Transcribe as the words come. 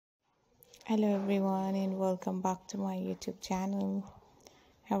Hello everyone and welcome back to my YouTube channel.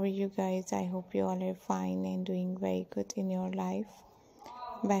 How are you guys? I hope you all are fine and doing very good in your life.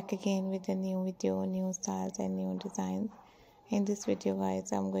 Back again with a new video, new styles and new designs. In this video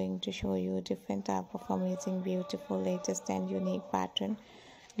guys, I'm going to show you a different type of amazing, beautiful, latest and unique pattern.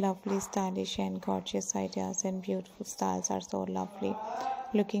 Lovely, stylish and gorgeous ideas and beautiful styles are so lovely.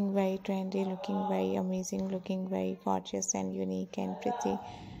 Looking very trendy, looking very amazing, looking very gorgeous and unique and pretty.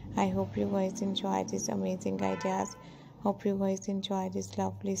 I hope you guys enjoy these amazing ideas. Hope you guys enjoy these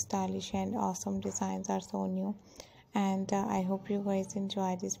lovely, stylish and awesome designs are so new. And I hope you guys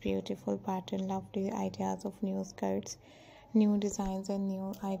enjoy this beautiful pattern, lovely ideas of new skirts. New designs and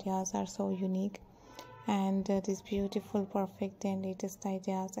new ideas are so unique. And these beautiful, perfect and latest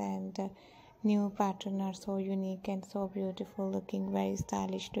ideas and new pattern are so unique and so beautiful, looking very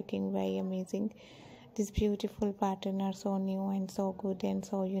stylish, looking very amazing. This beautiful pattern are so new and so good and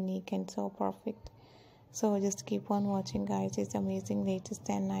so unique and so perfect. So just keep on watching guys. These amazing, latest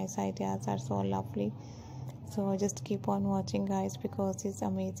and nice ideas are so lovely. So just keep on watching guys, because these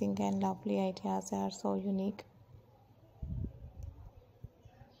amazing and lovely ideas are so unique.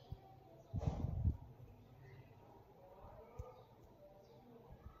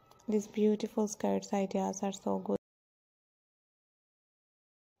 These beautiful skirts ideas are so good.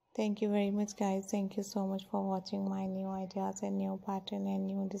 Thank you very much guys. Thank you so much for watching my new ideas and new pattern and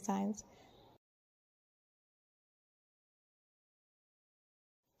new designs.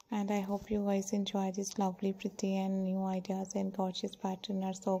 And I hope you guys enjoy this lovely, pretty and new ideas and gorgeous pattern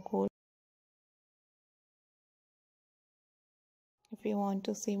are so cool. If you want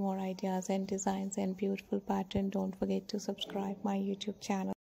to see more ideas and designs and beautiful pattern, don't forget to subscribe my YouTube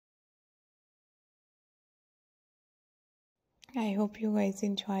channel. I hope you guys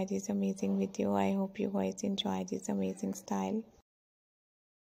enjoy this amazing video. I hope you guys enjoy this amazing style.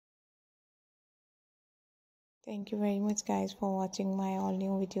 Thank you very much guys for watching my all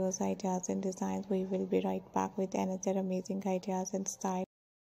new videos, ideas and designs. We will be right back with another amazing ideas and style.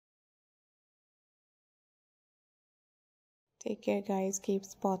 Take care guys, keep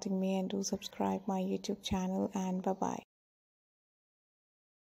supporting me and do subscribe my YouTube channel, and bye bye.